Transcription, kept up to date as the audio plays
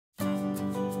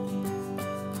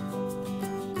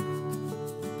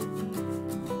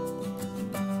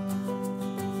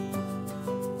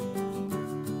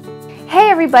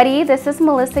everybody, this is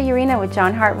Urena with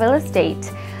John Hart Real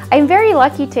Estate. I'm very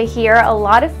lucky to hear a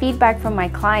lot of feedback from my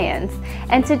clients,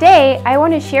 and today I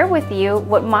want to share with you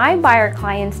what my buyer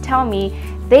clients tell me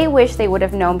they wish they would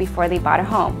have known before they bought a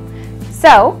home.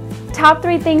 So, top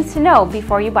 3 things to know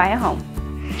before you buy a home.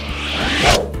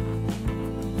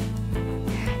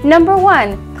 Number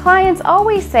 1, clients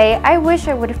always say, I wish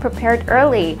I would have prepared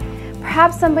early.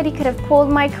 Perhaps somebody could have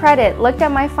pulled my credit, looked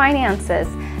at my finances.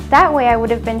 That way I would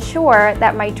have been sure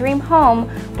that my dream home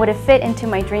would have fit into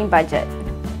my dream budget.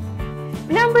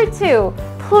 Number 2,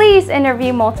 please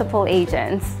interview multiple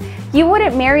agents. You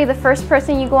wouldn't marry the first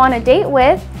person you go on a date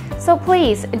with, so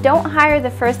please don't hire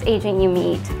the first agent you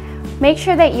meet. Make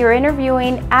sure that you're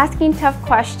interviewing, asking tough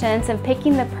questions, and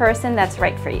picking the person that's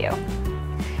right for you.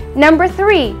 Number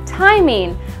 3,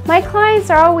 timing. My clients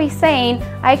are always saying,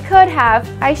 I could have,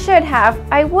 I should have,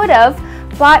 I would have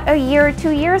bought a year or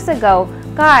 2 years ago.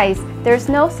 Guys, there's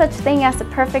no such thing as the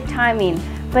perfect timing,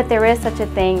 but there is such a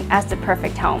thing as the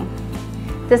perfect home.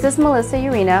 This is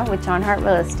Urena with John Hart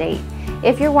Real Estate.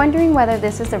 If you're wondering whether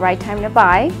this is the right time to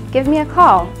buy, give me a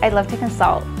call. I'd love to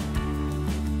consult.